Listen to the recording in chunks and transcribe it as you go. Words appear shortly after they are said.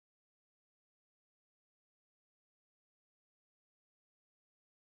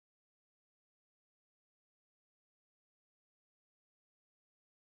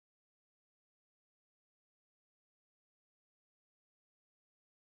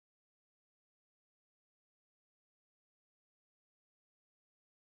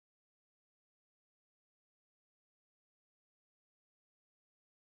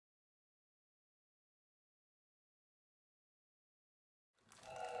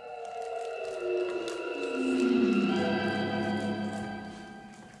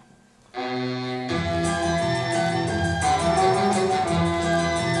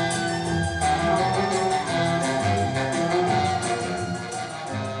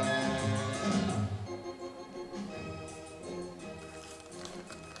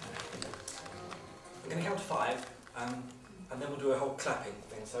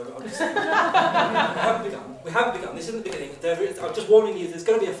so I'm just, we haven't begun. We haven't begun. This isn't the beginning. I'm just warning you. There's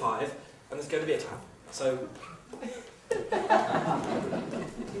going to be a 5, and there's going to be a tap. So.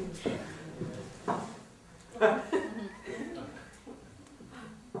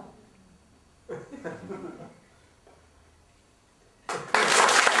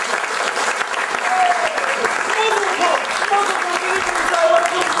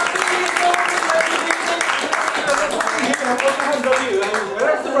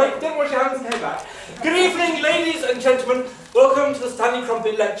 Good evening, ladies and gentlemen. Welcome to the Stanley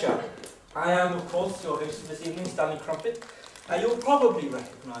Crumpet lecture. I am, of course, your host this evening, Stanley Crumpet. You'll probably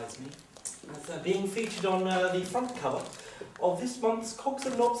recognise me as being featured on the front cover of this month's Cogs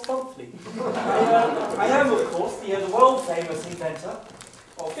and Knobs Monthly. I am, of course, the world-famous inventor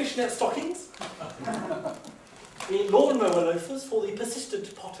of fishnet stockings, the lawnmower loafers for the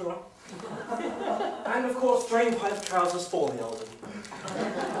persistent potterer, and, of course, drainpipe trousers for the elderly.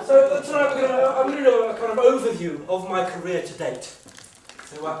 So tonight I'm going to do a kind of overview of my career to date.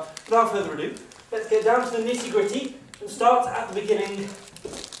 So without further ado, let's get down to the nitty-gritty and start at the beginning.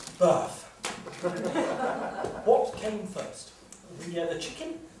 Birth. What came first? The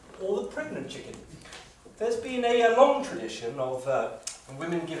chicken or the pregnant chicken? There's been a long tradition of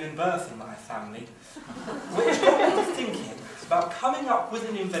women giving birth in my family, which got me to thinking about coming up with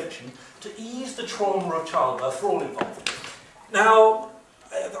an invention to ease the trauma of childbirth for all involved. Now,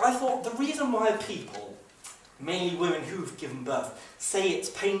 I thought the reason why people, mainly women who've given birth, say it's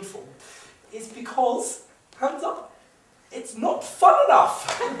painful is because, hands up, it's not fun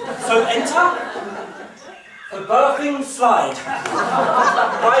enough. So enter the birthing slide.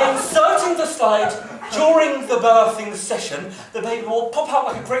 By inserting the slide during the birthing session, the baby will pop out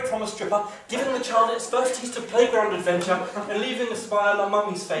like a grape from a stripper, giving the child its first taste of playground adventure and leaving a smile on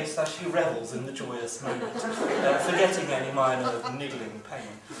mummy's face as she revels in the joyous moment, forgetting any minor niggling pain.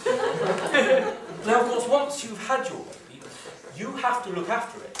 Now, of course, once you've had your baby, you have to look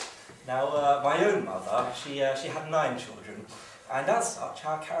after it. Now, my own mother, she had 9 children, and as such,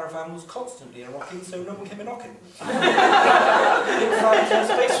 our caravan was constantly a-rocking, so no one came a-knocking. In fact, the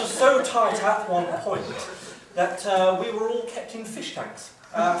space was so tight at one point that we were all kept in fish tanks.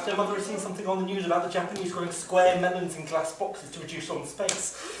 After Mother had seen something on the news about the Japanese growing square melons in glass boxes to reduce on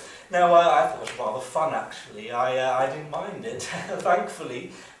space. Now, I thought it was rather fun, actually. I didn't mind it.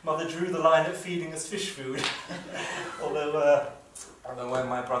 Thankfully, Mother drew the line at feeding us fish food. Although when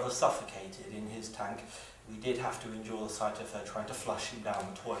my brother suffocated in his tank, we did have to endure the sight of her trying to flush him down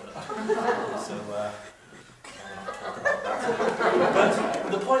the toilet. So, we'll not talk about that.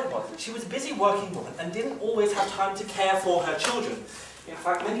 But the point was, she was a busy working woman and didn't always have time to care for her children. In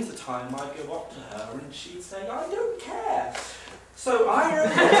fact, many of the time I'd go up to her and she'd say, "I don't care." So I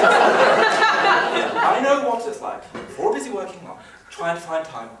know what it's like for a busy working mum trying to find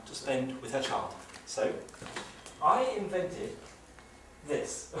time to spend with her child. So I invented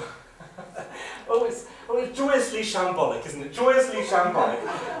this. Oh, it's joyously shambolic, isn't it? Joyously shambolic.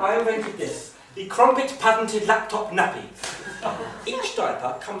 I invented this, the Crumpet patented laptop nappy. Each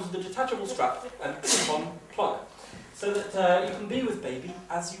diaper comes with a detachable strap and clip-on plug, so that you can be with baby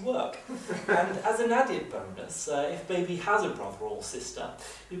as you work. And as an added bonus, if baby has a brother or sister,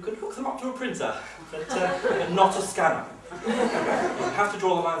 you can hook them up to a printer, but not a scanner. You have to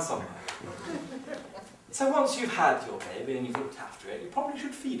draw the line somewhere. So once you've had your baby and you've looked after it, you probably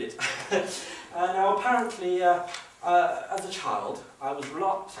should feed it. Now apparently, as a child, I was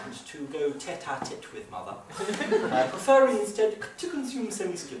reluctant to go tete-a-tete with mother, preferring instead to consume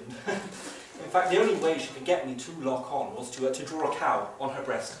semi-skimmed. In fact, the only way she could get me to lock on was to draw a cow on her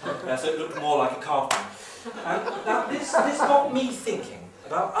breast, so it looked more like a cartoon. Now this got me thinking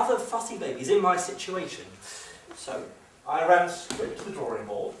about other fussy babies in my situation. So I ran straight to the drawing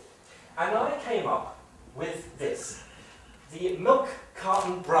board, and I came up with this, the milk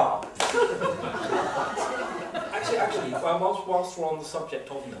carton bra. Actually, whilst we're on the subject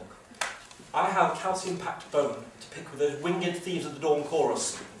of milk, I have calcium-packed bone to pick with those winged thieves of the dawn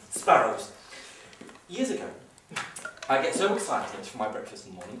chorus, sparrows. Years ago, I get so excited for my breakfast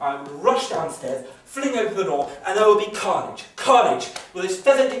in the morning, I would rush downstairs, fling open the door, and there would be carnage, with this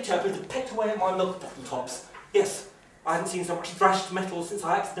feathered interpreter that pecked away at my milk bottle tops. Yes, I hadn't seen so much thrashed metal since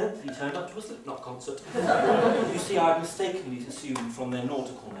I accidentally turned up to a Slipknot concert. You see, I had mistakenly assumed from their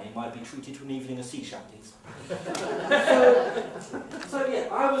nautical name I'd be treated to an evening of sea shanties. So yeah,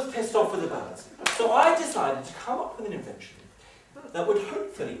 I was pissed off with the birds. So I decided to come up with an invention that would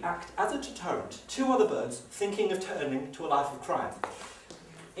hopefully act as a deterrent to other birds thinking of turning to a life of crime.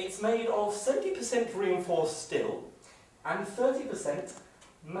 It's made of 70% reinforced steel and 30%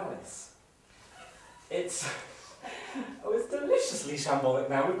 malice. It's Oh, it's deliciously shambolic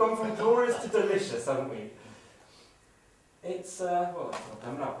now. We've gone from glorious to delicious, haven't we? It's, well, that's not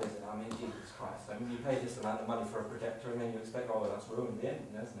coming up, is it? I mean, Jesus Christ. I mean, you pay this amount of money for a projector and then you expect, oh, well, that's ruined the end,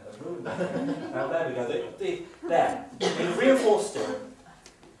 isn't it? That's ruined it. Now, there we go. There. In reinforced steel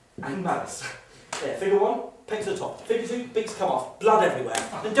and malice. There, figure 1, pegs to the top. Figure 2, bigs come off. Blood everywhere.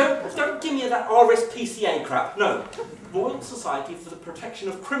 And don't give me that RSPCA crap. No. Royal Society for the Protection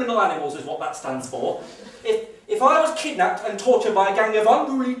of Criminal Animals is what that stands for. If I was kidnapped and tortured by a gang of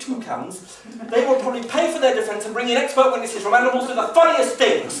unruly toucans, they would probably pay for their defence and bring in expert witnesses from animals to the funniest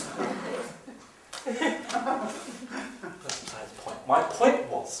things. That's besides the point. My point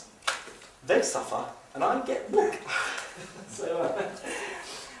was, they suffer and I get book. So,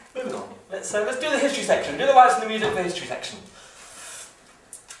 moving on. Let's do the history section. Do the lights and the music for the history section.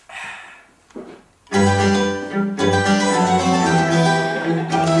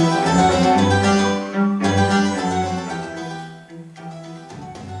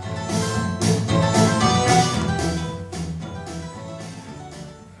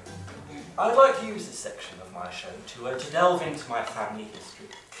 I'd like to use this section of my show to delve into my family history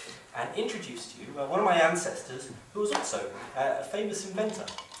and introduce to you one of my ancestors who was also a famous inventor.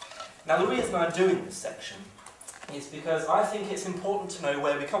 Now, the reason I'm doing this section is because I think it's important to know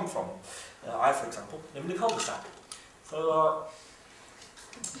where we come from. I, for example, live in a cul-de-sac. So,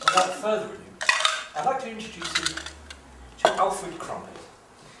 without further ado, I'd like to introduce you to Alfred Crumpet.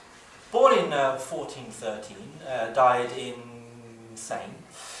 Born in 1413, died insane.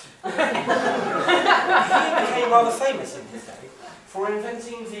 He became rather famous in his day for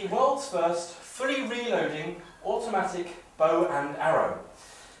inventing the world's first fully reloading automatic bow and arrow.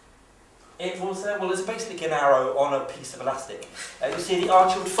 It was, well, it's basically an arrow on a piece of elastic. You see, the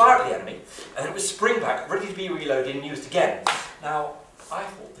archer would fire at the enemy, and it would spring back, ready to be reloaded and used again. Now, I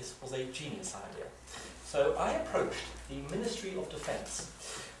thought this was a genius idea. So I approached the Ministry of Defence,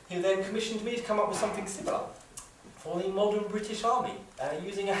 who then commissioned me to come up with something similar for the modern British Army,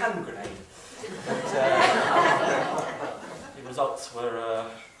 using a hand grenade. But, the results were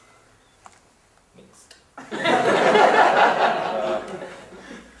mixed.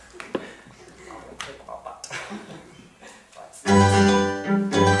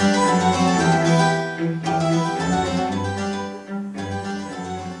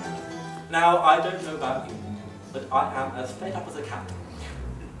 Now, I don't know about you, but I am as fed up as a cat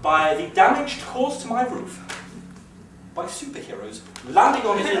by the damage caused to my roof by superheroes landing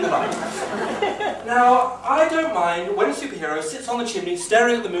on it in the night. Now, I don't mind when a superhero sits on the chimney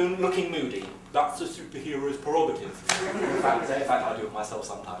staring at the moon looking moody. That's a superhero's prerogative. In fact, I do it myself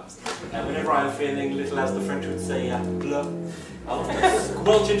sometimes. Whenever I'm feeling little, as the French would say, bleu, I'll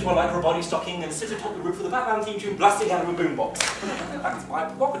squelch into a lycra body stocking and sit atop the roof with a Batman theme tune blasting out of a boombox. That's my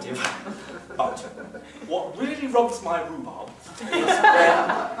prerogative. But what really robs my rhubarb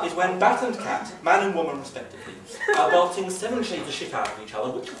is when Bat and Cat, man and woman respectively, are belting 7 shades of shit out of each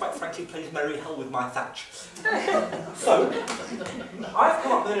other, which quite frankly plays merry hell with my thatch. So, I've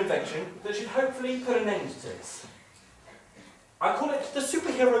come up with an invention that should hopefully put an end to this. I call it the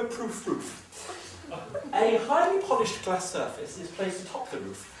superhero-proof roof. A highly polished glass surface is placed atop the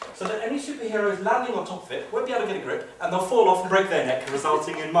roof, so that any superheroes landing on top of it won't be able to get a grip, and they'll fall off and break their neck,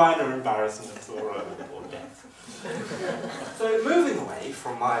 resulting in minor embarrassment or death. So, moving away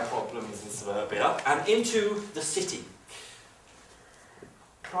from my problems in suburbia and into the city.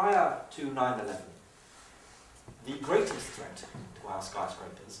 Prior to 9/11, the greatest threat to our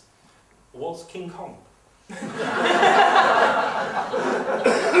skyscrapers was King Kong.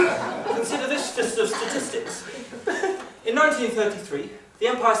 Consider this just of statistics. In 1933, the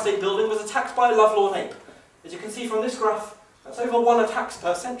Empire State Building was attacked by a lovelorn ape. As you can see from this graph, that's over 1 attacks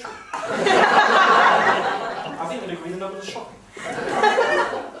per century. I think you'd agree the numbers are shocking.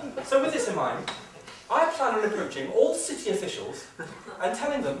 So with this in mind, I plan on approaching all city officials and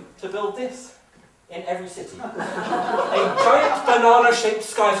telling them to build this in every city. A giant banana-shaped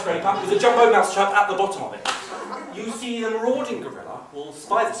skyscraper with a jumbo mousetrap at the bottom of it. You see, the marauding gorilla will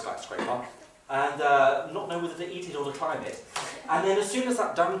spy the skyscraper and not know whether to eat it or to climb it. And then as soon as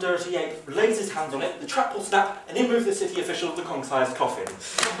that dumb, dirty ape lays his hands on it, the trap will snap and in moves the city official with the Kong-sized coffin.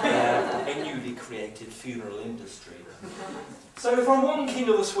 A newly created funeral industry. So from one king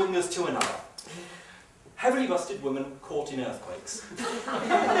of the swingers to another. Heavily busted woman caught in earthquakes.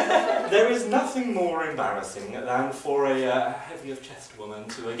 There is nothing more embarrassing than for a heavy of chest woman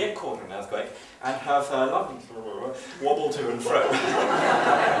to get caught in an earthquake and have her lovely wobble to and fro.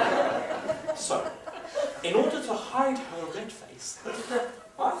 So, in order to hide her red face,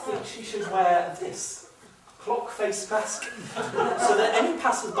 I think she should wear this clock face mask, so that any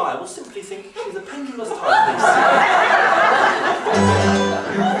passers-by will simply think she's a pendulous timepiece.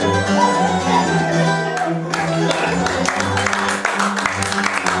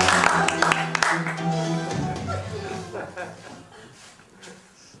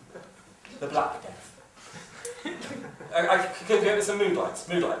 The Black Death. I could get some mood lights,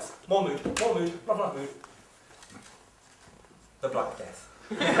 more mood, not enough mood. The Black Death.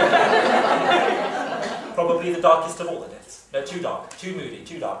 Probably the darkest of all the deaths. No, too dark, too moody,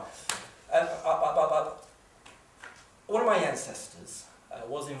 too dark. One of my ancestors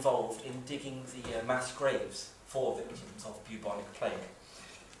was involved in digging the mass graves for victims of bubonic plague.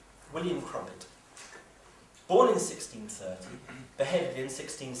 William Crumpet. Born in 1630, beheaded in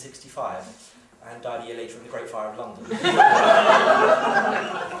 1665, and died a year later in the Great Fire of London.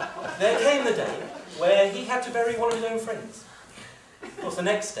 There came the day where he had to bury one of his own friends. Of course, the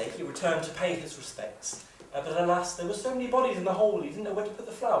next day he returned to pay his respects, but alas, there were so many bodies in the hole, he didn't know where to put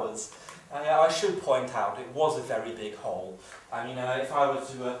the flowers. I should point out, it was a very big hole. I mean, if I were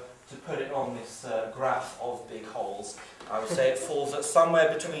to put it on this graph of big holes, I would say it falls at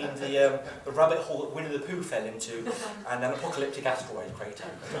somewhere between the rabbit hole that Winnie the Pooh fell into and an apocalyptic asteroid crater.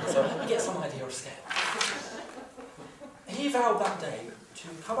 So you get some idea of scale. He vowed that day to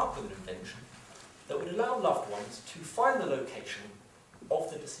come up with an invention that would allow loved ones to find the location of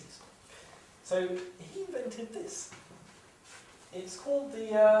the deceased. So he invented this. It's called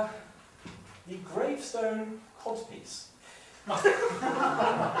the gravestone codpiece.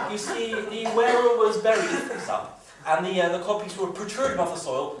 You see, the wearer was buried face up, and the codpiece would protrude above the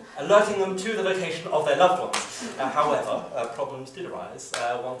soil, alerting them to the location of their loved ones. However, problems did arise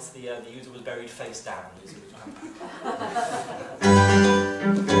once the user was buried face down.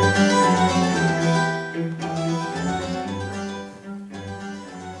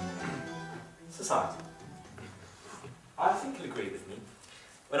 Society. I think you'll agree with me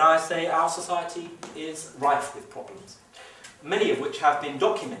when I say our society is rife with problems, many of which have been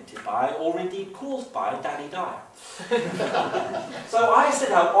documented by, or indeed caused by, Danny Dyer. So I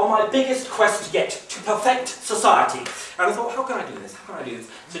set out on my biggest quest yet to perfect society. And I thought, how can I do this? How can I do this?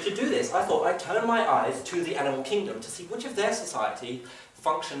 So to do this, I thought I'd turn my eyes to the animal kingdom to see which of their society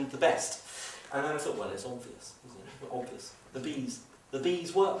functioned the best. And then I thought, well, it's obvious, isn't it? Obvious. The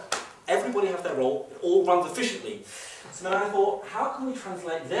bees work. Everybody has their role, it all runs efficiently. So then I thought, how can we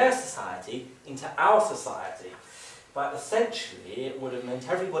translate their society into our society? But essentially, it would have meant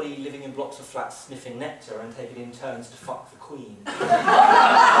everybody living in blocks of flats sniffing nectar and taking in turns to fuck the queen. That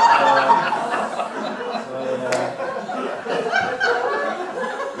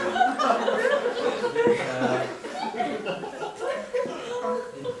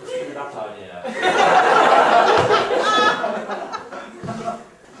idea.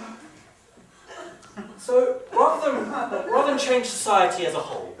 So, rather than change society as a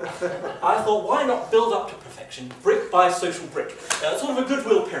whole, I thought, why not build up to perfection, brick by social brick? Sort of a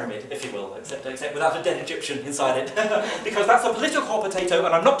goodwill pyramid, if you will, except without a dead Egyptian inside it. Because that's a political potato,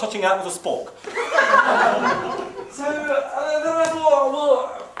 and I'm not touching that with a spork. So, then I thought,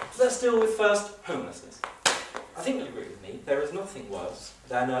 well, let's deal with first homelessness. I think you'll agree with me, there is nothing worse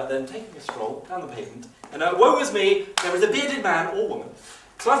than taking a stroll down the pavement, and woe is me, there is a bearded man or woman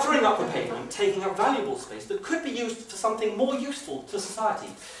cluttering up the pavement, taking up valuable space that could be used for something more useful to society,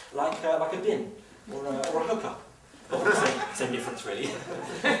 like a bin or a hooker. Well, same difference, really.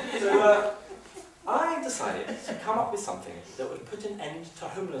 So I decided to come up with something that would put an end to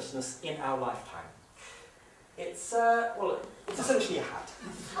homelessness in our lifetime. It's essentially a hat.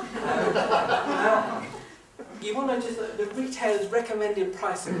 Now, you will notice that the retailer's recommended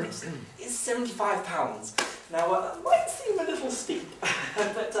price on this is £75. Now, that might seem a little steep,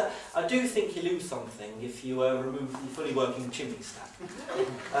 but I do think you lose something if you remove the fully working chimney stack.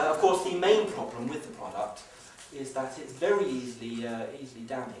 Of course, the main problem with the product is that it's very easily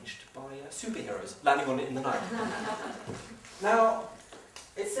damaged by superheroes landing on it in the night. Now,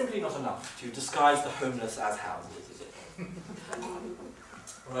 it's simply not enough to disguise the homeless as houses, is it?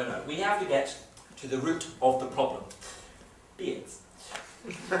 No, we have to get to the root of the problem. Beards.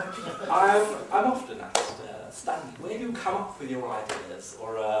 I'm often asked, Stanley, where do you come up with your ideas?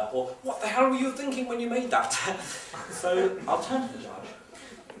 Or what the hell were you thinking when you made that? So I'll turn to the judge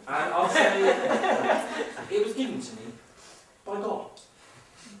and I'll say, it was given to me by God.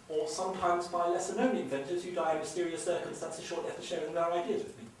 Or sometimes by lesser known inventors who die in mysterious circumstances shortly after sharing their ideas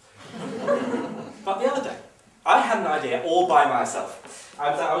with me. But the other day, I had an idea all by myself.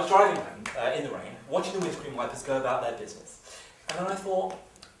 I was driving home in the rain, watching the windscreen wipers go about their business. And then I thought,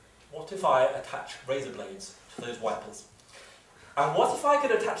 what if I attach razor blades to those wipers? And what if I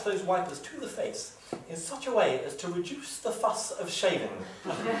could attach those wipers to the face in such a way as to reduce the fuss of shaving?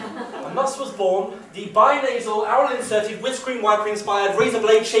 And thus was born the binasal, owl-inserted, windscreen wiper-inspired razor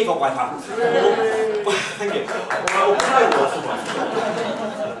blade shaver wiper. Thank you.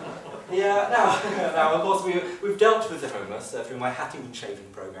 Now, of course, we've dealt with the homeless through my hatting and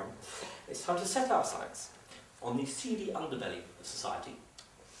shaving programme. It's time to set our sights on the seedy underbelly of society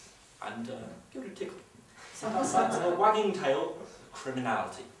and give it a tickle. Set our sights on the wagging tail of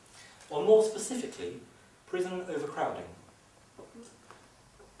criminality, or more specifically, prison overcrowding.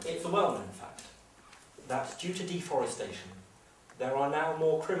 It's a well-known fact that due to deforestation, there are now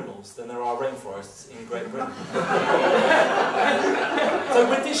more criminals than there are rainforests in Great Britain. So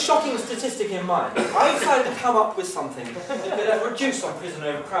with this shocking statistic in mind, I decided to come up with something that would reduce on prison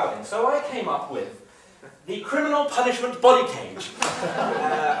overcrowding. So I came up with the criminal punishment body cage.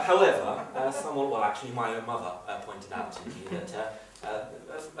 However, someone, well actually my own mother pointed out to me that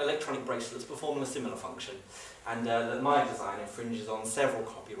electronic bracelets perform a similar function, and that my design infringes on several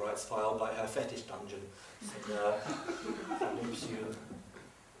copyrights filed by her fetish dungeon. So, perhaps you see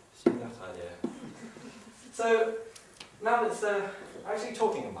that idea. So, now it's actually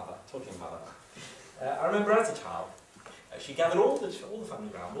talking of mother. I remember as a child, she gathered all the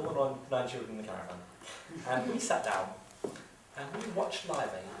family round, all the 9 children in the caravan, and we sat down and we watched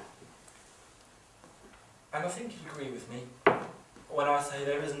Live Aid. And I think you'd agree with me when I say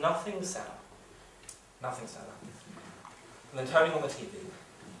there is nothing sadder than turning on the TV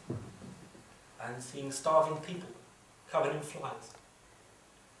and seeing starving people covered in flies.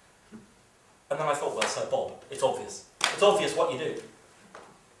 And then I thought, well, Sir Bob, it's obvious. It's obvious what you do.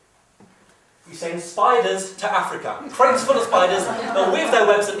 You send spiders to Africa. Crates full of spiders, they'll weave their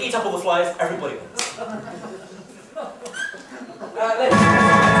webs and eat up all the flies, everybody wins.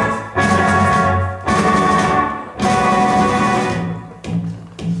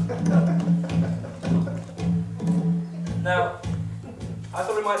 Now, I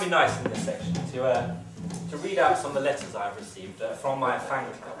thought it might be nice in this section to read out some of the letters I've received from my fan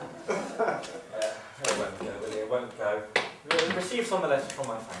club. It won't go, will it? It won't go. We'll receive some of the letters from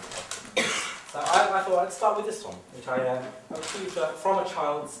my fan club. So I thought I'd start with this one, which I received from a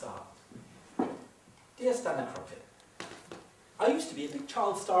child star. Dear Stanley Crumpet, I used to be a big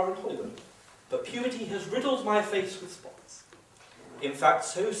child star in Hollywood, but puberty has riddled my face with spots. In fact,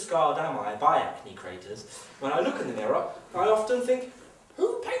 so scarred am I by acne craters, when I look in the mirror, I often think,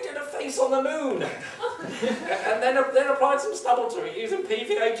 who painted a face on the moon? And then applied some stubble to it using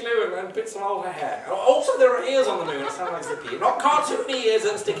PVA glue and bits of old hair. Also, there are ears on the moon, it sounds like zippy. Not cartoony ears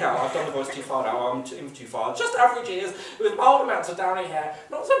that stick out. I've done the voice too far now, I'm too far. Just average ears with mild amounts of downy hair.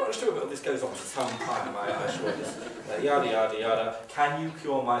 Not so much to it, but this goes on for some time, I assure you. Yada, yada, yada. Can you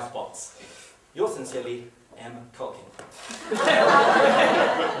cure my spots? Yours sincerely, M. Culkin.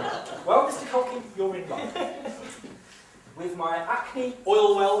 Well, Mr. Culkin, you're in luck. With my acne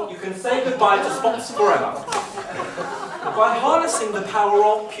oil well, you can say goodbye to spots forever. By harnessing the power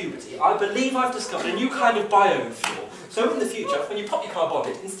of puberty, I believe I've discovered a new kind of biofuel. So in the future, when you pop your car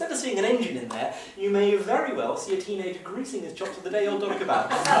bonnet, instead of seeing an engine in there, you may very well see a teenager greasing his chops with the day-old doner kebab.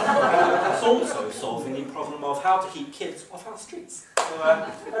 That's also solving the problem of how to keep kids off our streets. So,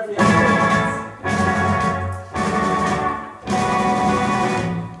 every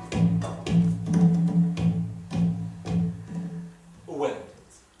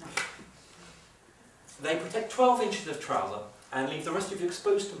They protect 12 inches of trouser and leave the rest of you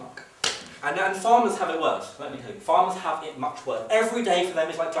exposed to muck. And farmers have it worse, let me tell you. Farmers have it much worse. Every day for them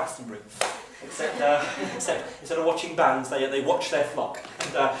is like Glastonbury. Except instead of watching bands, they watch their flock.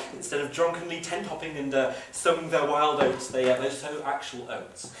 And instead of drunkenly tent hopping and sowing their wild oats, they sow actual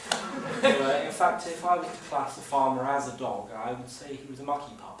oats. So, in fact, if I was to class a farmer as a dog, I would say he was a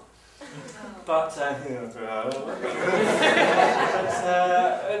mucky pup. But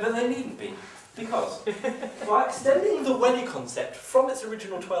they needn't be. Because by extending the welly concept from its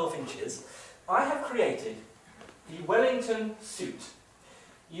original 12 inches, I have created the Wellington suit.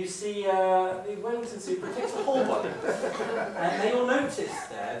 You see, the Wellington suit protects the whole body. And you'll notice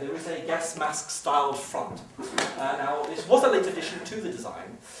there is a gas mask styled front. Now, this was a late addition to the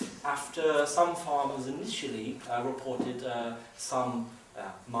design, after some farmers initially reported some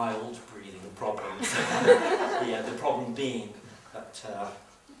mild breathing problems. The problem being that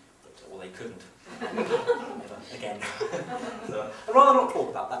well, they couldn't. Never again. So, I'd rather not talk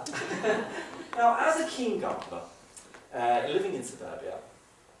about that. Now, as a keen gardener, living in suburbia,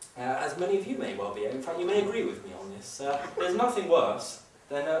 as many of you may well be, in fact you may agree with me on this, there's nothing worse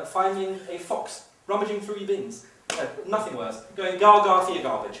than finding a fox rummaging through your bins. Nothing worse. Going gaga for your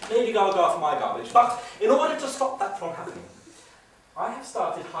garbage. Maybe gaga for my garbage. But in order to stop that from happening, I have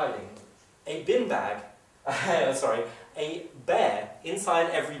started hiding a bin bag, sorry, a bear inside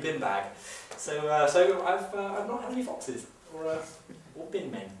every bin bag. So I've not had any foxes or bin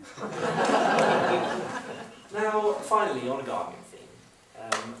men. Now, finally, on a gardening theme,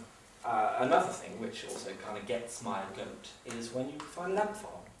 another thing which also kind of gets my goat is when you find an ant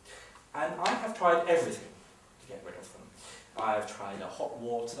farm. And I have tried everything to get rid of them. I've tried hot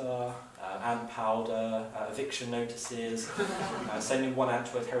water, ant powder, eviction notices, sending one ant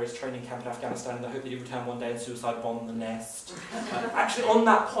to a terrorist training camp in Afghanistan in the hope that he'd return one day and suicide bomb the nest. Actually, on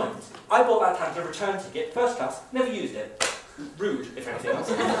that point, I bought that ant a return ticket, first class, never used it. Rude, if anything else.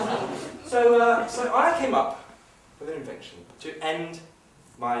 So I came up with an invention to end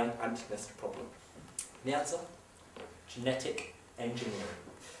my ant nest problem. The answer? Genetic engineering.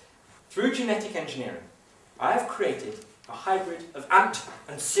 Through genetic engineering, I have created a hybrid of ant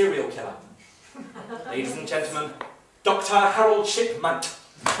and serial killer. Ladies and gentlemen, Dr. Harold Shipmant.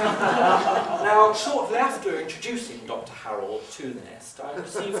 Now, shortly after introducing Dr. Harold to the nest, I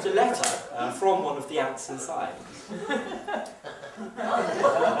received a letter from one of the ants inside.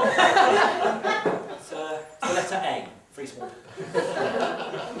 It's the letter A, very small.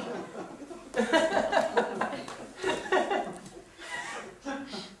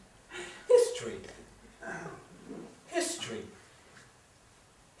 History. History.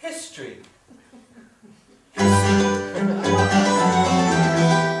 History.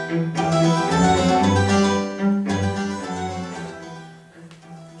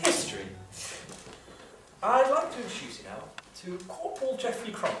 History. I'd like to introduce you now to Corporal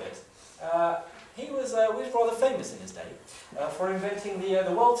Geoffrey Crumpet. He was rather famous in his day for inventing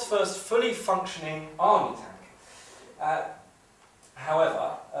the world's first fully functioning army tank.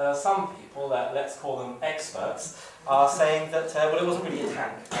 However, some people, let's call them experts, are saying that well, it wasn't really a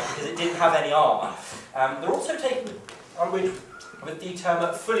tank because it didn't have any armour. They're also taking umbrage with the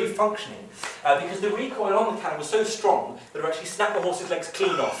term fully functioning because the recoil on the cannon was so strong that it actually snapped the horse's legs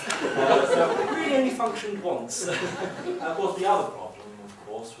clean off. So it really only functioned once. Of course, the other problem, of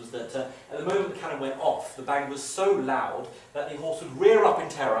course, was that at the moment the cannon went off, the bang was so loud that the horse would rear up in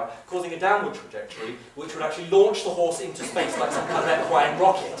terror, causing a downward trajectory, which would actually launch the horse into space like some kind of equine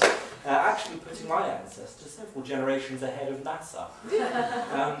rocket, actually putting my ancestors several generations ahead of NASA.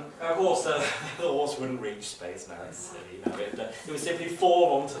 Of course, the horse wouldn't reach space, no, that's silly, no, it would simply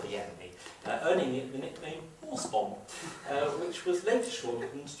fall onto the enemy, earning it the nickname Horse Bomb, which was later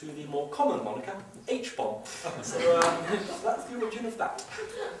shortened to the more common moniker H-Bomb. So that's the origin of that.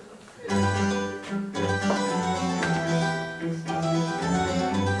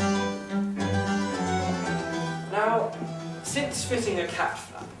 Now, since fitting a cat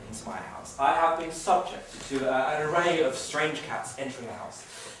flap into my house, I have been subject to an array of strange cats entering the house.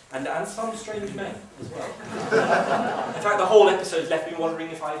 And some strange men as well. In fact, the whole episode left me wondering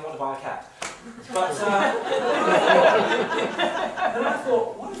if I even want to buy a cat. But and I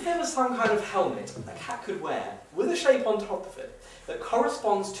thought, what if there was some kind of helmet a cat could wear with a shape on top of it that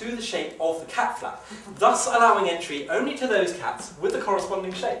corresponds to the shape of the cat flap, thus allowing entry only to those cats with the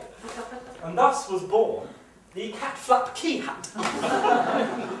corresponding shape. And thus was born the cat flap key hat.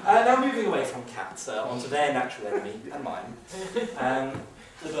 Now moving away from cats onto their natural enemy and mine.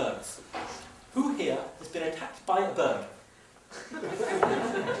 The birds. Who here has been attacked by a bird?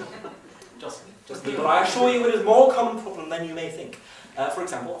 Just me, but I assure you it is a more common problem than you may think. For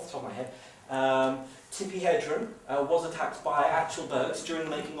example, off the top of my head, Tippi Hedren was attacked by actual birds during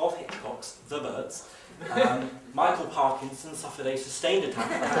the making of Hitchcock's The Birds. Michael Parkinson suffered a sustained attack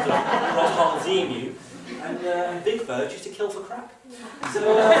from the Rothal emu, and Big Bird used to kill for crack.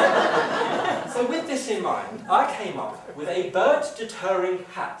 So with this in mind, I came up with a bird-deterring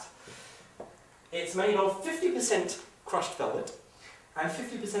hat. It's made of 50% crushed velvet and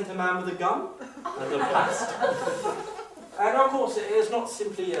 50% a man with a gun and a blast. And of course, it is not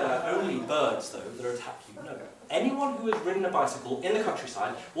simply only birds, though, that attack you. No. Anyone who has ridden a bicycle in the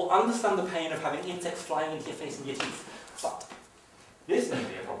countryside will understand the pain of having insects flying into your face and your teeth. But this may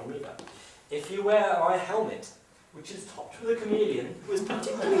be a problem either. If you wear my helmet, which is topped with a chameleon who is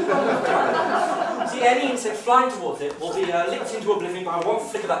particularly long of tongue, see, any insect flying towards it will be licked into oblivion by one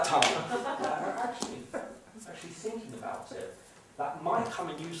flick of that tongue. Actually thinking about it, that might come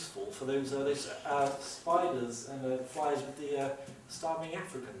in useful for those spiders and flies with the starving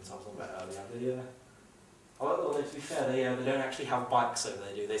Africans I was on about earlier. Although to be fair, they don't actually have bikes over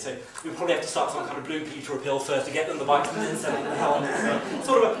there, do they? So we'll probably have to start some kind of Blue Peter appeal first to get them the bikes and then sell them the helmets.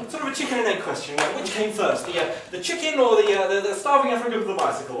 Sort of a chicken and egg question. Which came first, the chicken or the starving African with the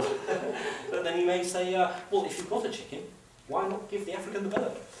bicycle? But then you may say, well, if you've got a chicken, why not give the African the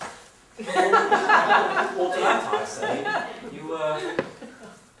bird? Or to that I say, you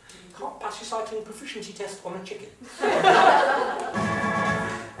can't pass your cycling proficiency test on a chicken.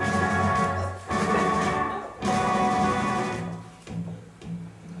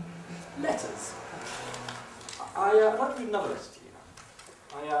 Letters. I'd like to read another letter to you.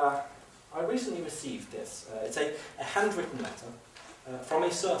 I recently received this. It's a handwritten letter from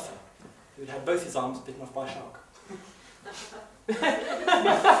a surfer who'd had both his arms bitten off by a shark.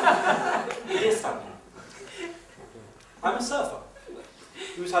 Dear Stanley, I'm a surfer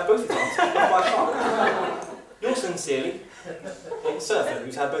who's had both his arms bitten off by a shark. Yours sincerely, a surfer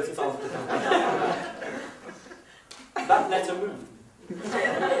who's had both his arms bitten off by a shark. That letter moved.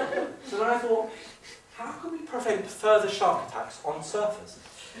 So then I thought, how can we prevent further shark attacks on surfers?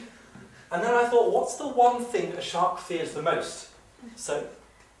 And then I thought, what's the one thing a shark fears the most? So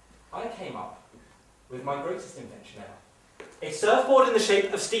I came up with my greatest invention ever. A surfboard in the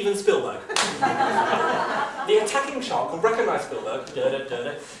shape of Steven Spielberg. The attacking shark will recognise Spielberg,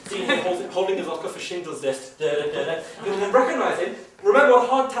 see him holding his Oscar for Schindler's List, he will then recognise him, remember what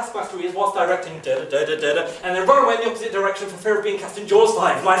hard taskmaster he is whilst directing, and then run away in the opposite direction for fear of being cast in Jaws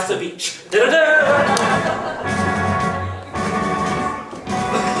 5, Life's a Beach.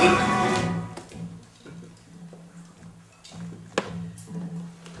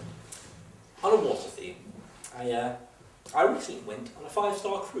 On a water theme, I recently went on a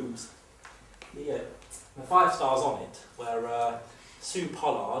 5-star cruise. The 5 stars on it were Sue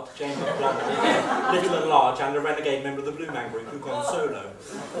Pollard, Jane McLaughlin, Little and Large, and a renegade member of the Blue Man Group who'd gone solo.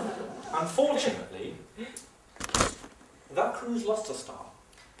 Unfortunately, that cruise lost a star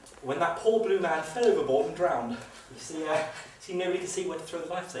when that poor blue man fell overboard and drowned. You see, nobody could see where to throw the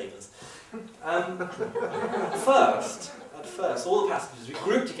lifesavers. At first, all the passengers, we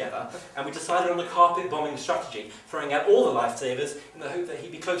grouped together and we decided on a carpet bombing strategy, throwing out all the lifesavers in the hope that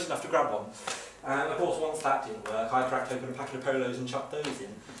he'd be close enough to grab one. And of course, once that didn't work, I cracked open a packet of Polos and chucked those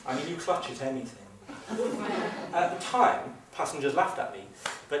in. I mean, you clutch at anything. At the time, passengers laughed at me,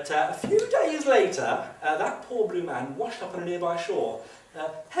 but a few days later, that poor blue man washed up on a nearby shore,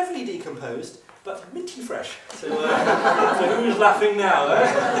 heavily decomposed, but minty fresh. So who's laughing now,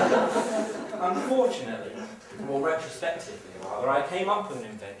 eh? Unfortunately, more retrospectively rather, I came up with an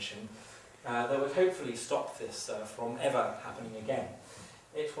invention that would hopefully stop this from ever happening again.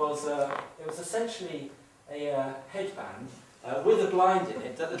 It was essentially a headband with a blind in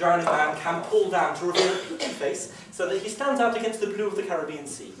it that the drowning man can pull down to reveal a peachy face so that he stands out against the blue of the Caribbean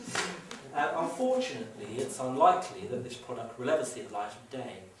Sea. Unfortunately, it's unlikely that this product will ever see the light of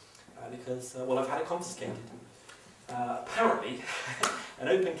day because, well, I've had it confiscated. Apparently, an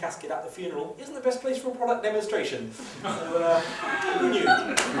open casket at the funeral isn't the best place for a product demonstration. So, who knew?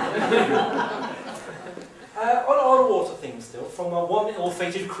 On a water theme still, from one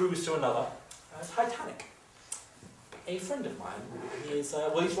ill-fated cruise to another, Titanic. A friend of mine, he's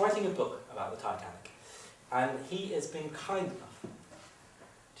writing a book about the Titanic, and he has been kind enough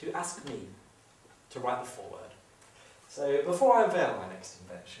to ask me to write the foreword. So before I unveil my next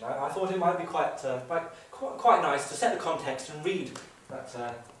invention, I thought it might be quite nice to set the context and read that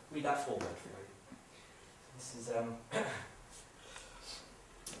foreword for you.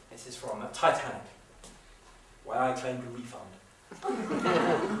 This is from Titanic, why I claimed a refund.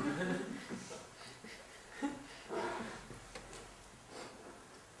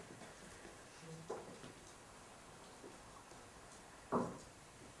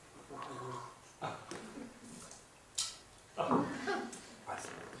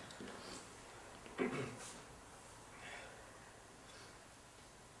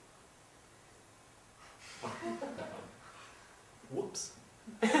 Whoops.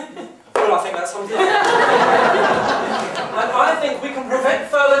 Well, I think that's something. And I think we can prevent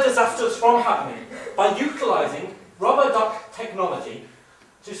further disasters from happening by utilising rubber duck technology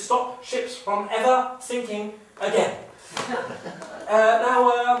to stop ships from ever sinking again.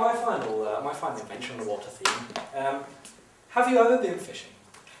 Now, my final invention on the water theme. Have you ever been fishing?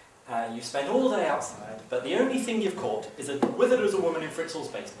 You spend all day outside, but the only thing you've caught is a withered as a woman in Fritzl's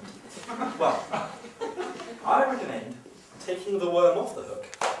basement. Well, I recommend taking the worm off the hook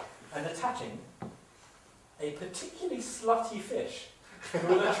and attaching a particularly slutty fish who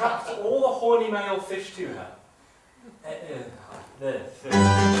will attract all the horny male fish to her.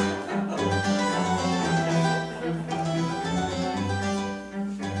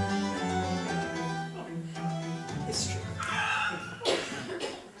 History.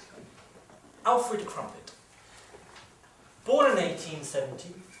 Alfred Crumpet. Born in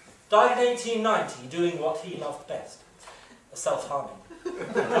 1870, died in 1890 doing what he loved best, self-harming.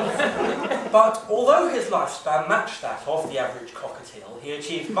 But although his lifespan matched that of the average cockatiel, he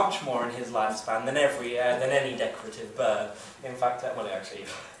achieved much more in his lifespan than any decorative bird. In fact, well, actually,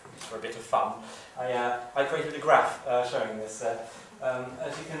 for a bit of fun, I created a graph showing this.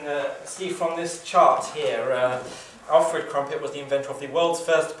 As you can see from this chart here, Alfred Crumpet was the inventor of the world's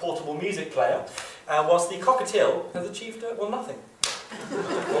first portable music player, whilst the cockatiel has achieved, well, nothing.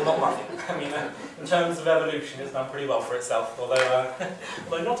 Well, not nothing. I mean, in terms of evolution, it's done pretty well for itself, although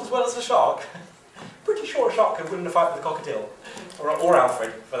not as well as a shark. Pretty sure a shark could win the fight with a cockatiel, or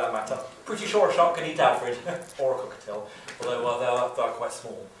Alfred, for that matter. Pretty sure a shark could eat Alfred, or a cockatiel, although they are quite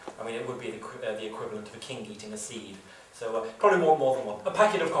small. I mean, it would be the equivalent of a king eating a seed. So probably more than one. A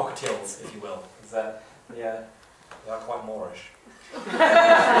packet of cockatiels, if you will. They are quite Moorish. But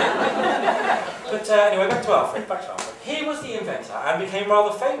anyway, back to Alfred. He was the inventor and became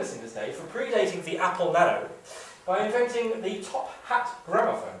rather famous in his day for predating the Apple Nano by inventing the top hat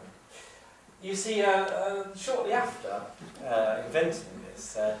gramophone. You see, shortly after inventing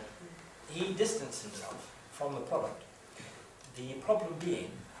this, he distanced himself from the product. The problem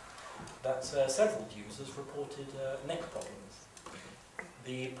being that several users reported neck problems.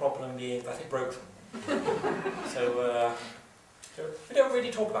 The problem being that it broke them. So we don't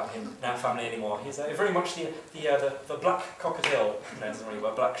really talk about him in our family anymore. He's very much the black cockatiel. No, it doesn't really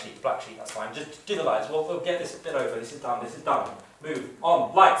work. Black sheep, that's fine. Just do the lights. We'll get this bit over. This is done. Move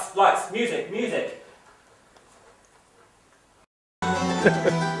on. Lights, music.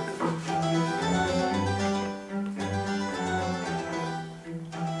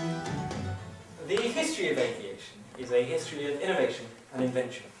 The history of aviation is a history of innovation and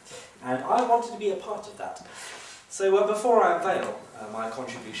invention, and I wanted to be a part of that. So before I unveil my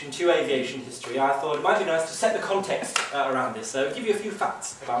contribution to aviation history, I thought it might be nice to set the context around this, so give you a few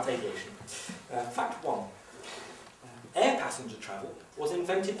facts about aviation. Fact 1. Air passenger travel was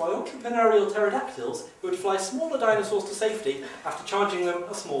invented by entrepreneurial pterodactyls who would fly smaller dinosaurs to safety after charging them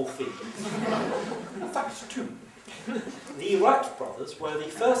a small fee. Fact 2. The Wright brothers were the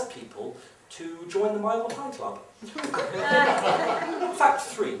first people to join the Mile High Club. Fact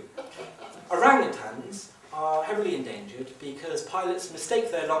 3. Orangutans are heavily endangered because pilots mistake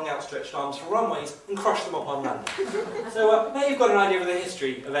their long outstretched arms for runways and crush them upon landing. So now you've got an idea of the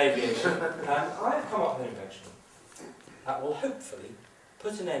history of aviation, and I've come up with an invention that will hopefully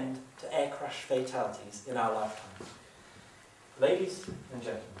put an end to air crash fatalities in our lifetime. Ladies and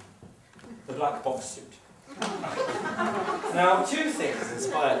gentlemen, the black box suit. Now, two things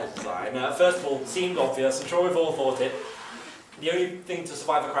inspired the design. First of all, seemed obvious, I'm sure we've all thought it. The only thing to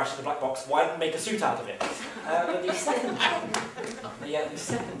survive a crash is a black box, why not make a suit out of it? But the second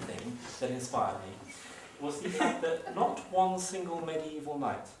thing that inspired me was the fact that not one single medieval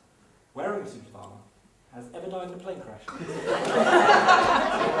knight wearing a suit of armour has ever died in a plane crash.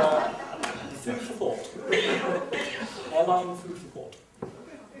 Food for thought. Airline food for thought.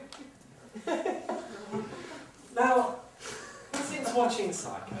 Now, since watching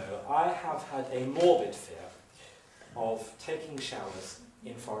Psycho, I have had a morbid fear of taking showers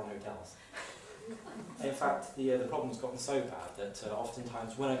in foreign hotels. In fact, the problem's gotten so bad that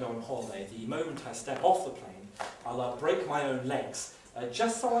oftentimes when I go on holiday, the moment I step off the plane, I'll break my own legs,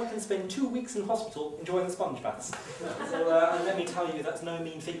 just so I can spend 2 weeks in hospital enjoying the sponge baths. So, and let me tell you, that's no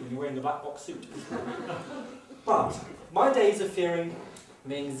mean feat when you're wearing a black box suit. But my days of fearing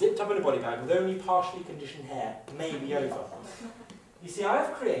being zipped up in a body bag with only partially conditioned hair may be over. You see, I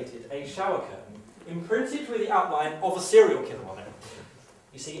have created a shower curtain imprinted with the outline of a serial killer on it.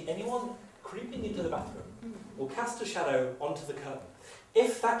 You see, anyone creeping into the bathroom will cast a shadow onto the curtain.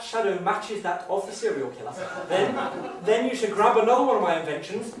 If that shadow matches that of the serial killer, then you should grab another one of my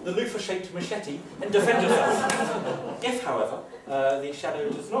inventions, the loofah-shaped machete, and defend yourself. If, however, the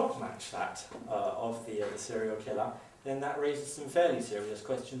shadow does not match that of the serial killer, then that raises some fairly serious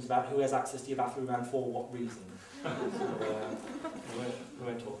questions about who has access to your bathroom and for what reason. So, we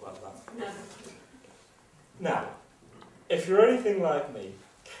won't talk about that. Now, if you're anything like me,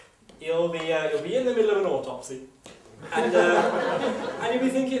 you'll be in the middle of an autopsy, and you'll be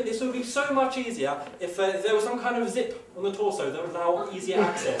thinking this would be so much easier if there was some kind of zip on the torso that would allow easier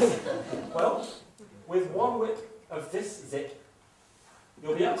access. Well, with one whip of this zip,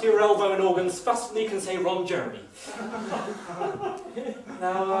 you'll be up to your elbow in organs faster than you can say Ron Jeremy.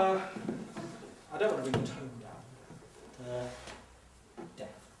 Now, I don't want to bring the tone down.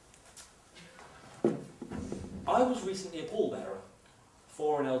 Death. I was recently a pallbearer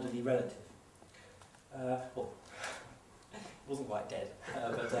for an elderly relative. Well, wasn't quite dead,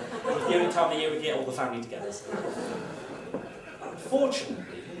 but it was the only time of the year we get all the family together. So.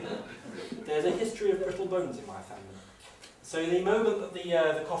 Unfortunately, there's a history of brittle bones in my family. So the moment that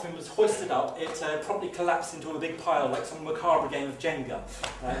the coffin was hoisted up, it promptly collapsed into a big pile like some macabre game of Jenga.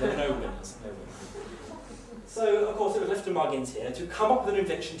 There were no winners. No winners. So, of course, it was left to Muggins here to come up with an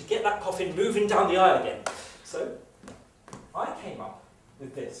invention to get that coffin moving down the aisle again. So, I came up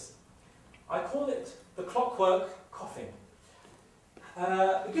with this. I call it the clockwork coffin.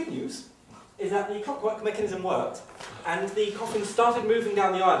 The good news is that the clockwork mechanism worked, and the coffin started moving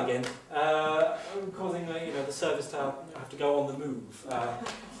down the aisle again, causing the service to have to go on the move.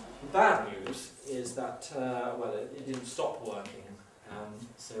 The bad news is that well, it didn't stop working.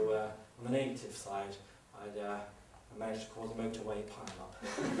 So on the negative side, I managed to cause a motorway pile-up.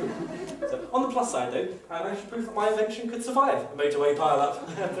 So on the plus side, though, I managed to prove that my invention could survive a motorway pile-up.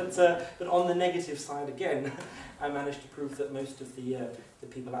 but on the negative side again, I managed to prove that most of the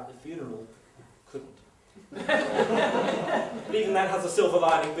people at the funeral couldn't. But even that has a silver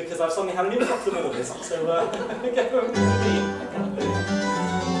lining because I've suddenly had an influx of orders. So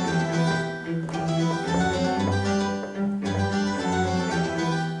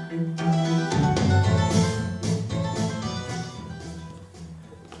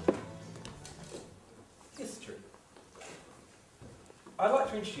history. I'd like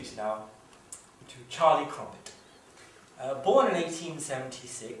to introduce you now to Charlie Crumpet. Born in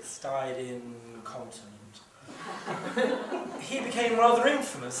 1876, died in continent. He became rather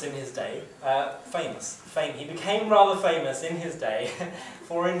infamous in his day, he became rather famous in his day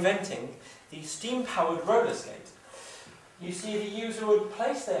for inventing the steam-powered roller skate. You see, the user would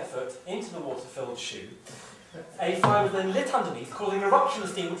place their foot into the water-filled shoe. A fire was then lit underneath, causing an eruption of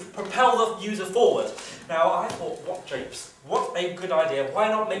steam which would propel the user forward. Now, I thought, what japes, what a good idea, why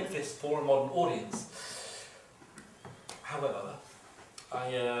not make this for a modern audience? However,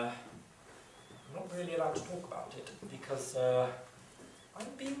 I'm not really allowed to talk about it because I'm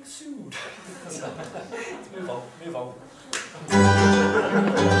being sued. Let's move on.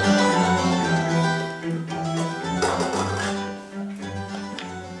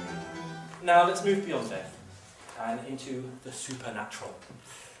 Now let's move beyond death and into the supernatural.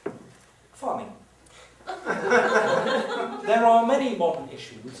 Farming. There are many modern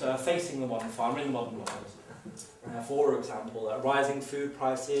issues facing the modern farmer in the modern world. For example, rising food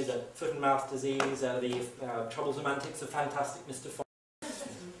prices, foot and mouth disease, the troubles and antics of fantastic Mr. Fox.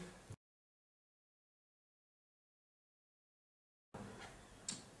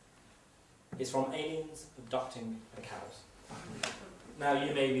 It's from aliens abducting the cows. Now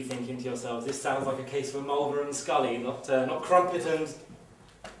you may be thinking to yourselves, this sounds like a case for Mulder and Scully, not Crumpet and...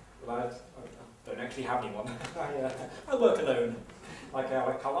 Well, I don't actually have anyone. I work alone. Like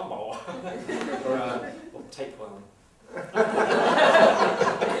Columbo, or Tapeworm.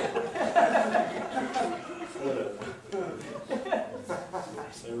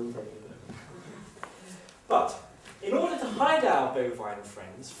 But, in order to hide our bovine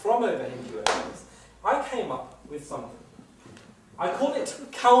friends from overhead UFOs, I came up with something. I call it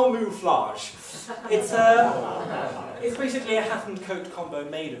camouflage. It's basically a hat and coat combo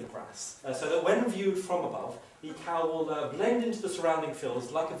made of grass, so that when viewed from above, the cow will blend into the surrounding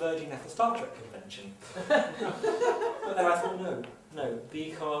fields like a Virgin at a Star Trek convention. But then I thought, no,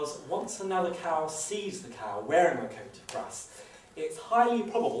 because once another cow sees the cow wearing a coat of grass, it's highly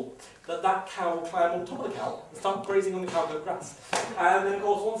probable that that cow will climb on top of the cow and start grazing on the cow-coat grass. And then, of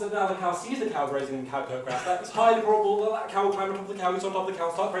course, once another cow sees the cow grazing on the cow-coat grass, it's highly probable that that cow will climb on top of the cow, who's on top of the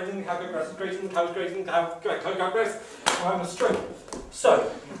cow, start grazing the cow-coat grass, grazing the cow, grazing the cow-coat grass, or having a stroke. So,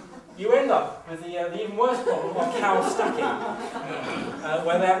 you end up with the even worse problem of cows stacking,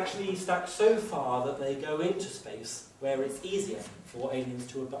 where they actually stack so far that they go into space, where it's easier for aliens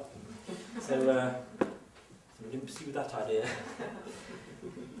to abduct them. So we didn't pursue that idea.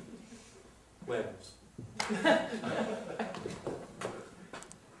 Werewolves.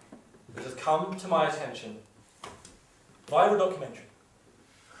 It has come to my attention via a documentary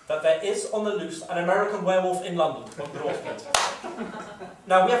that there is on the loose an American werewolf in London. Lock the doors, please.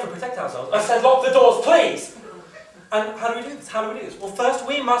 Now we have to protect ourselves. I said, lock the doors, please! And how do we do this? Well, first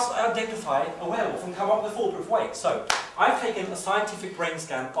we must identify a werewolf and come up with a foolproof way. So, I've taken a scientific brain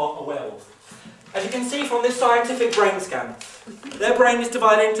scan of a werewolf. As you can see from this scientific brain scan, their brain is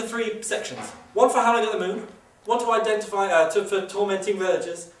divided into 3 sections. One for howling at the moon, one to identify for tormenting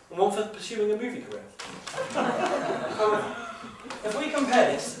villagers, and one for pursuing a movie career. If we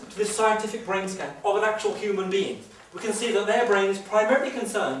compare this to this scientific brain scan of an actual human being, we can see that their brain is primarily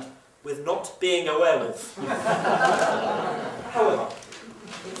concerned with not being a werewolf. However,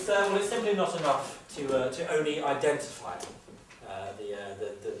 it's simply not enough to only identify the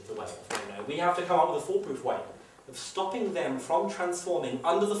werewolf. You know, we have to come up with a foolproof way of stopping them from transforming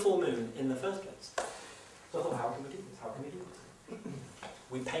under the full moon in the first place. So I thought, how can we do this?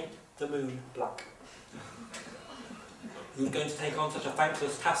 We paint the moon black. Who's going to take on such a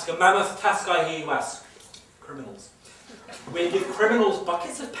thankless task, a mammoth task, I hear you ask? Criminals. We give criminals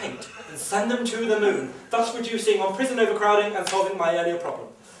buckets of paint and send them to the moon, thus reducing on prison overcrowding and solving my earlier problem.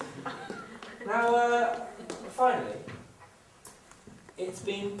 Now, finally, it's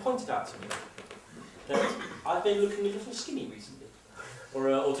been pointed out to me that I've been looking a little skinny recently.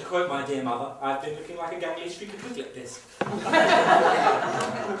 Or to quote my dear mother, I've been looking like a gangly streak of twiglet disc. And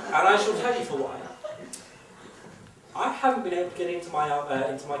I shall tell you for why. I haven't been able to get into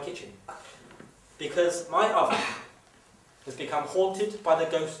my kitchen because my oven has become haunted by the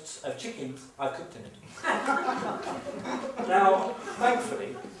ghosts of chickens I've cooked in it. Now,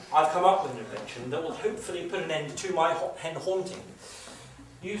 thankfully, I've come up with an invention that will hopefully put an end to my hen haunting.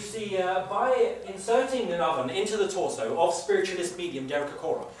 You see, by inserting an oven into the torso of spiritualist medium Derek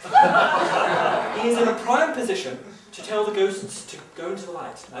Akora, he is in a prime position to tell the ghosts to go into the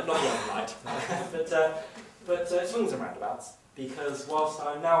light. Not the oven light, but swings and roundabouts, because whilst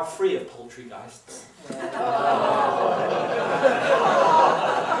I'm now free of poultry geists, I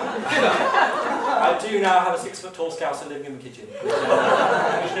do now have a 6-foot-tall scouser living in the kitchen,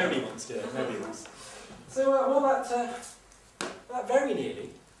 which nobody wants to, nobody wants. So, well, that very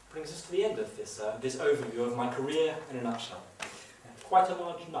nearly brings us to the end of this overview of my career in a nutshell. Quite a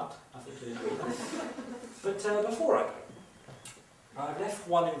large nut, I think you'll agree. But before I go, I've left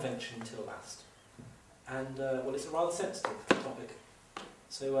one invention till last. And, well, it's a rather sensitive topic.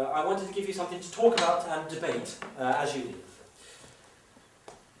 So I wanted to give you something to talk about and debate as you leave.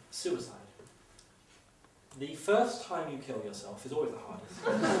 Suicide. The first time you kill yourself is always the hardest.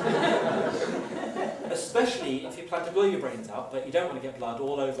 Especially if you plan to blow your brains out, but you don't want to get blood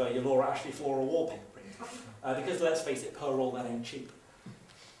all over your Laura Ashley floral wallpaper. Because let's face it, per roll, that ain't cheap.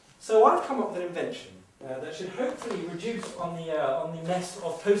 So I've come up with an invention that should hopefully reduce on the mess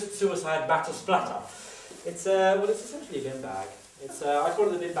of post-suicide batter splatter. It's well, it's essentially a bin bag. It's I call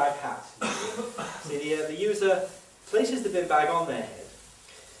it the bin bag hat. See, the user places the bin bag on their head,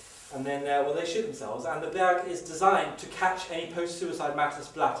 and then well, they shoot themselves, and the bag is designed to catch any post-suicide matter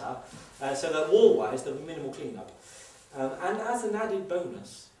splatter, so that wall-wise there'll be minimal cleanup. And as an added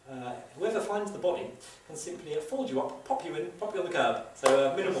bonus, whoever finds the body can simply fold you up, pop you on the curb.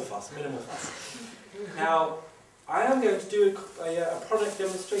 So minimal fuss, minimal fuss. Now, I am going to do a product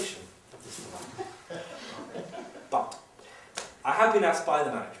demonstration of this device. But I have been asked by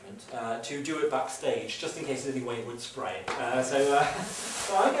the management to do it backstage, just in case there's any wayward spray. So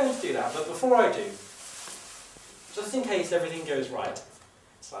I'm going to do that, but before I do, just in case everything goes right,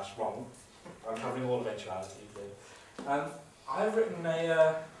 / wrong, I'm covering all eventualities here, I've written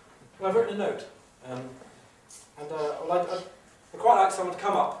a note, and I'd quite like someone to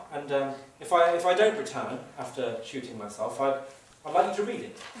come up, and if I don't return after shooting myself, I'd like you to read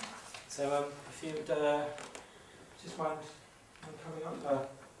it. So if you'd just mind coming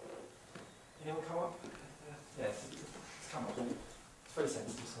up, anyone come up? Yeah, it's come up. It's very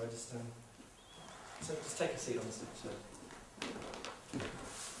sensitive, so I just take a seat on the seat. So.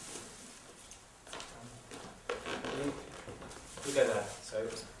 You go there. So,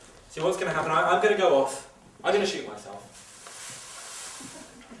 see what's going to happen. I'm going to go off. I'm going to shoot myself.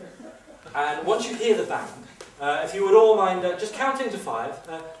 And once you hear the bang, if you would all mind just counting to 5,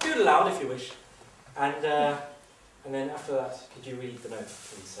 do it aloud if you wish, and then after that, could you read the note,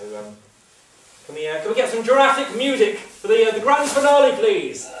 please? So, can we get some dramatic music for the grand finale,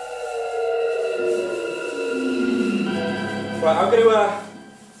 please? Right, I'm going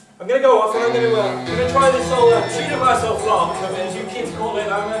to go off, and I'm going to try this whole shooting myself lark, as you kids call it.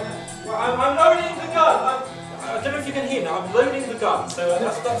 I'm loading the gun. I don't know if you can hear me. I'm loading the gun, so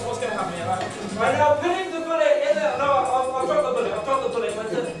that's what's going to happen here. I'm now putting the bullet in there. No, I've dropped the bullet. I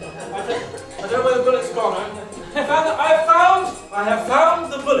don't know where the bullet's gone. I have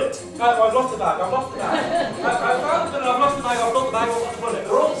found the bullet. I've lost the bag. I found the bullet. I've lost the bag. I've got the bag. I've lost the bullet.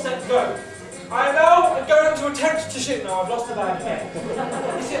 We're all set to go. I am now going to attempt to shoot. No, I've lost the bag again.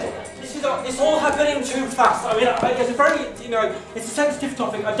 It's all happening too fast. I mean, it's a very, it's a sensitive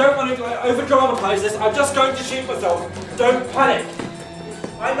topic. I don't want to over-dramatise this. I'm just going to shoot myself. Don't panic.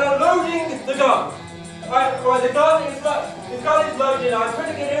 I'm now loading the gun. The gun is loaded. I'm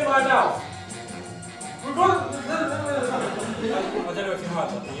putting it in my mouth. I don't know if you heard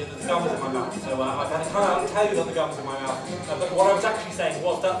that. The gun was in my mouth. So I can't tell you that the gun was in my mouth. But what I was actually saying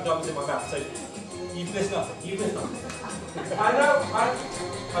was that the gun was in my mouth. So you've missed nothing. You've missed nothing. I know.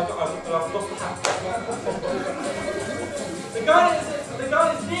 I've lost the tap. The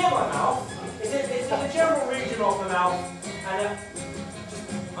gun is near my mouth. It's in the general region of the mouth, and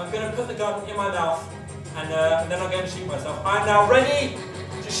I'm going to put the gun in my mouth and then I'm going to shoot myself. I'm now ready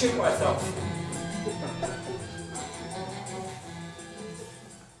to shoot myself.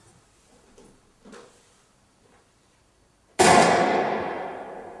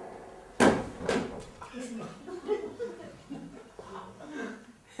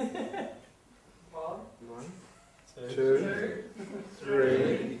 One, two,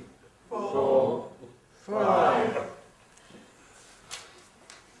 three, 4, 5.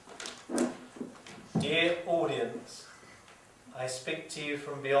 Dear audience, I speak to you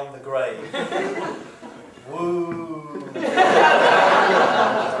from beyond the grave. Woo!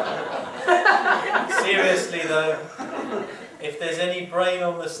 Seriously though, if there's any brain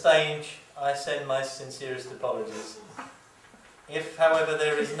on the stage, I send my sincerest apologies. If, however,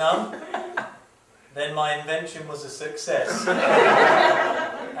 there is none, then my invention was a success.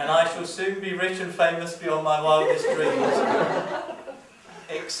 And I shall soon be rich and famous beyond my wildest dreams.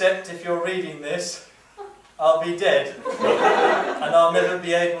 Except if you're reading this, I'll be dead. And I'll never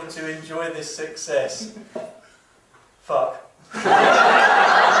be able to enjoy this success. Fuck.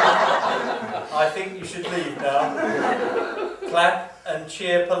 I think you should leave now. Clap and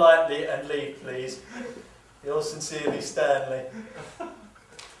cheer politely and leave, please. Yours sincerely, Stanley.